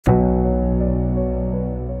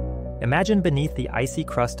Imagine beneath the icy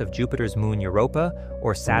crust of Jupiter's moon Europa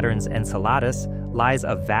or Saturn's Enceladus lies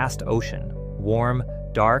a vast ocean, warm,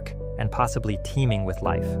 dark, and possibly teeming with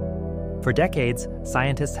life. For decades,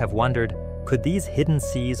 scientists have wondered, could these hidden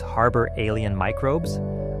seas harbor alien microbes?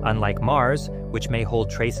 Unlike Mars, which may hold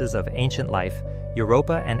traces of ancient life,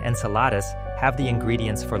 Europa and Enceladus have the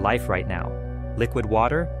ingredients for life right now: liquid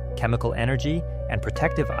water, chemical energy, and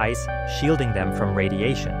protective ice shielding them from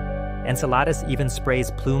radiation. Enceladus even sprays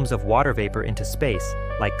plumes of water vapor into space,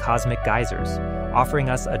 like cosmic geysers, offering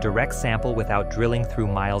us a direct sample without drilling through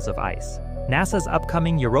miles of ice. NASA's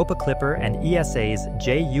upcoming Europa Clipper and ESA's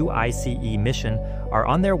JUICE mission are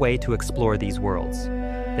on their way to explore these worlds.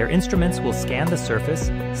 Their instruments will scan the surface,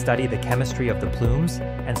 study the chemistry of the plumes,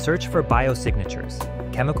 and search for biosignatures,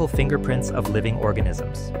 chemical fingerprints of living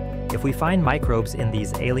organisms. If we find microbes in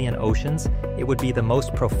these alien oceans, it would be the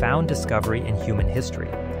most profound discovery in human history.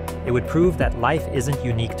 It would prove that life isn't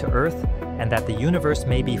unique to Earth, and that the universe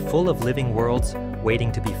may be full of living worlds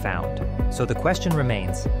waiting to be found. So the question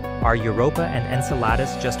remains, are Europa and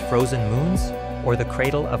Enceladus just frozen moons, or the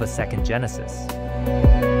cradle of a second Genesis?